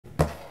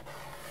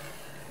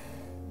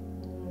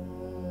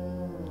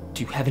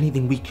Do you have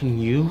anything we can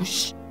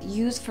use?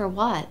 Use for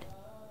what?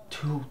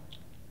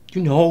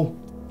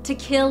 To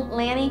kill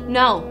Lanny?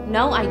 No,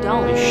 I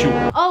don't. Are you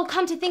sure? Oh,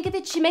 come to think of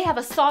it, she may have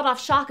a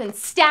sawed-off shotgun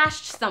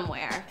stashed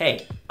somewhere.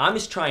 Hey, I'm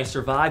just trying to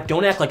survive.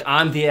 Don't act like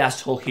I'm the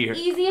asshole here.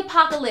 Easy,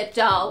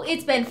 Apocalypto.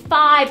 It's been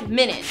 5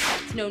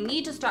 minutes. No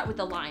need to start with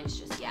the lines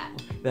just yet.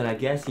 Then I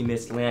guess you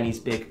missed Lanny's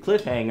big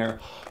cliffhanger.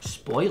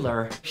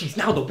 Spoiler, she's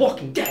now the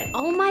Walking Dead.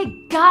 Oh my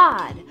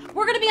God.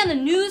 We're gonna be on the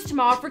news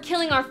tomorrow for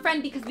killing our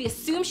friend because we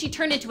assume she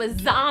turned into a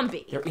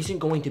zombie. There isn't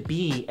going to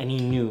be any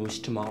news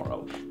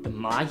tomorrow. The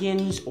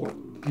Mayans or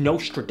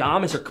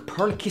Nostradamus or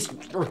Copernicus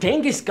or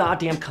Genghis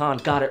goddamn Khan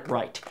got it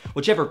right.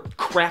 Whichever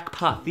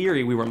crackpot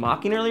theory we were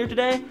mocking earlier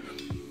today,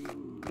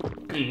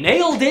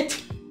 nailed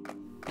it.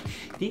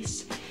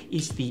 This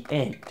is the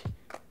end.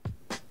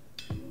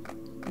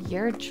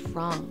 You're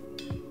drunk.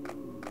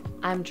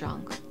 I'm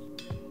drunk.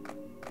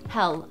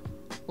 Hell,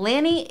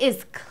 Lanny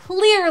is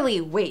clearly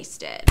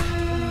wasted.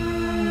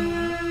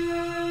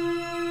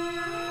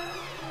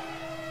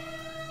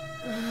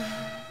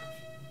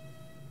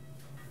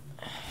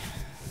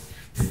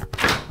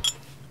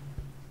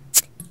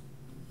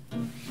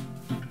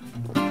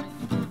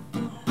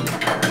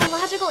 The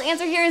logical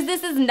answer here is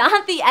this is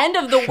not the end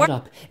of the world. Shut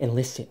up and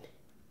listen.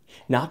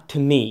 Not to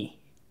me.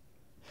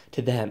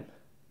 To them.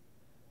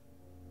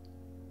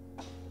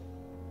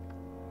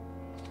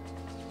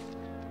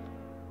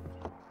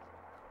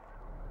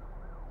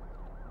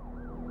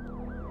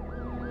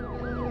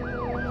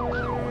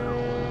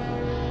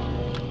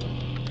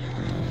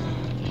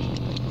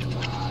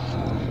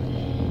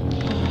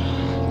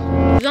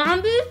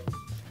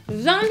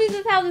 Zombies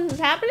is how this is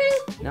happening?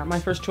 Not my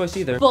first choice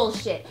either.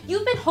 Bullshit.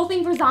 You've been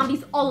hoping for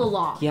zombies all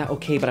along. Yeah,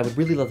 okay, but I would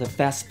really love to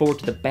fast forward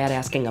to the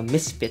badass gang of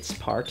misfits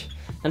part.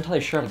 I'm not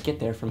entirely sure how to get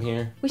there from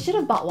here. We should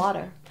have bought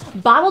water.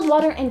 Bottled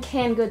water and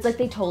canned goods like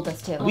they told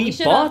us to. We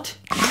bought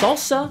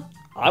salsa.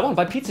 I want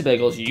to buy pizza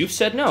bagels. You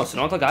said no, so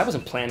don't act like I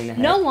wasn't planning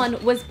ahead. No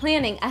one was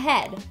planning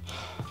ahead.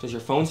 Does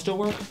your phone still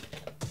work?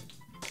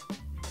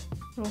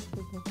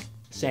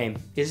 Same.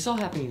 Is this all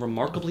happening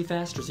remarkably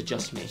fast, or is it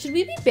just me? Should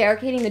we be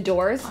barricading the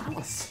doors? I don't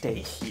want to stay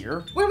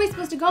here. Where are we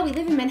supposed to go? We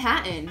live in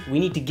Manhattan. We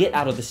need to get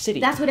out of the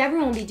city. That's what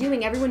everyone will be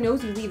doing. Everyone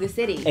knows we leave the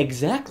city.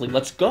 Exactly.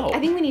 Let's go. I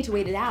think we need to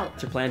wait it out.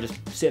 What's your plan? Just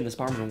sit in this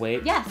apartment and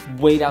wait? Yes.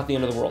 Wait out the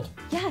end of the world?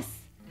 Yes.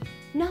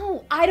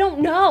 No, I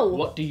don't know.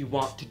 What do you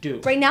want to do?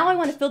 Right now I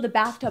want to fill the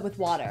bathtub with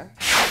water.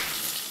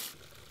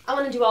 I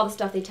want to do all the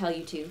stuff they tell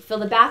you to. Fill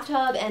the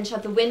bathtub and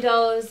shut the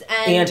windows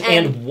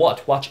And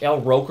what? Watch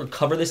Al Roker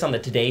cover this on the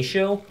Today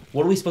Show?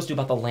 What are we supposed to do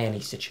about the Lanny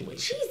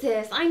situation?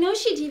 Jesus, I know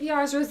she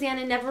DVRs Roseanne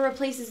and never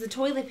replaces the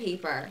toilet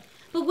paper.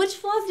 But which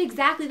flaw is it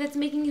exactly that's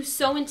making you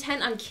so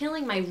intent on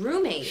killing my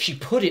roommate? She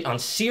put it on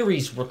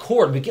series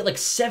record. We get like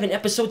 7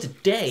 episodes a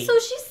day. So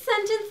she's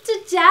sentenced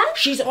to death?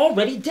 She's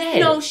already dead.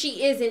 No,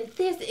 she isn't.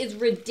 This is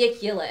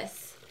ridiculous.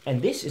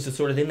 And this is the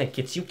sort of thing that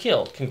gets you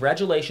killed.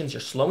 Congratulations,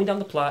 you're slowing down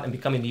the plot and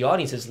becoming the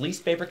audience's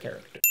least favorite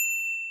character.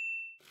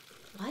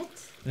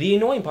 What? The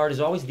annoying part is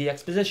always the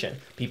exposition.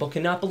 People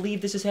cannot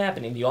believe this is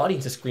happening. The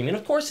audience is screaming,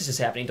 of course this is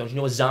happening. Don't you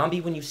know a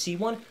zombie when you see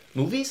one?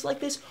 Movies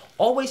like this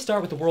always start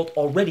with the world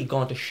already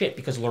gone to shit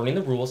because learning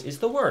the rules is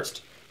the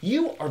worst.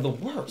 You are the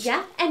worst.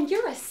 Yeah, and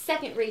you're a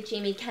second-rate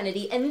Jamie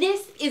Kennedy, and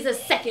this is a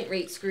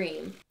second-rate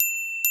Scream.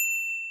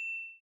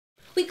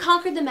 We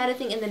conquered the meta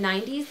thing in the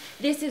 90s.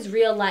 This is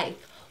real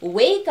life.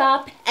 Wake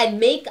up and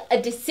make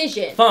a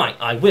decision. Fine,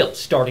 I will,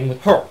 starting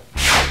with her.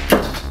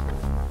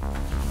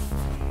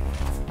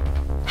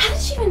 How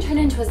did she even turn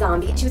into a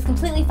zombie? She was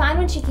completely fine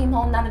when she came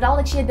home, not at all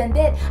like she had been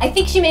bit. I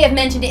think she may have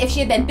mentioned it if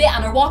she had been bit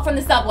on her walk from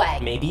the subway.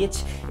 Maybe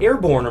it's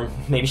airborne, or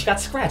maybe she got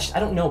scratched.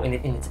 I don't know, and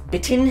it's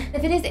bitten.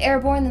 If it is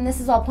airborne, then this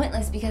is all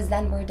pointless because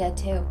then we're dead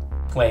too.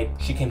 Wait,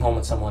 she came home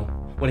with someone.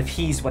 What if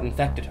he's what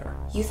infected her?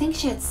 You think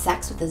she had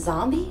sex with a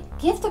zombie?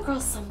 Give the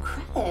girl some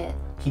credit.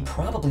 He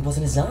probably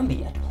wasn't a zombie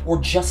yet, or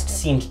just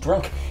seemed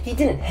drunk. He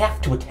didn't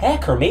have to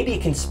attack her. Maybe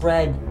it can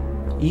spread.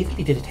 Even if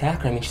he did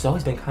attack her, I mean, she's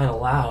always been kind of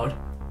loud.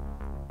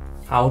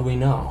 How would we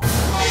know?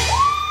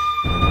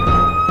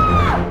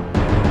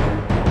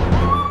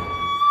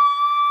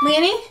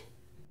 Lanny?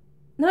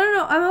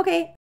 No, I'm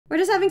okay. We're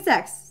just having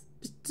sex.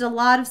 Just a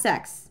lot of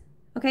sex.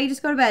 Okay,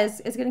 just go to bed.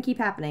 It's gonna keep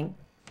happening.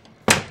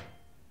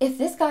 If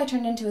this guy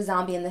turned into a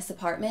zombie in this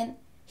apartment,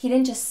 he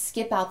didn't just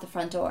skip out the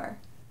front door.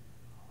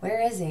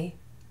 Where is he?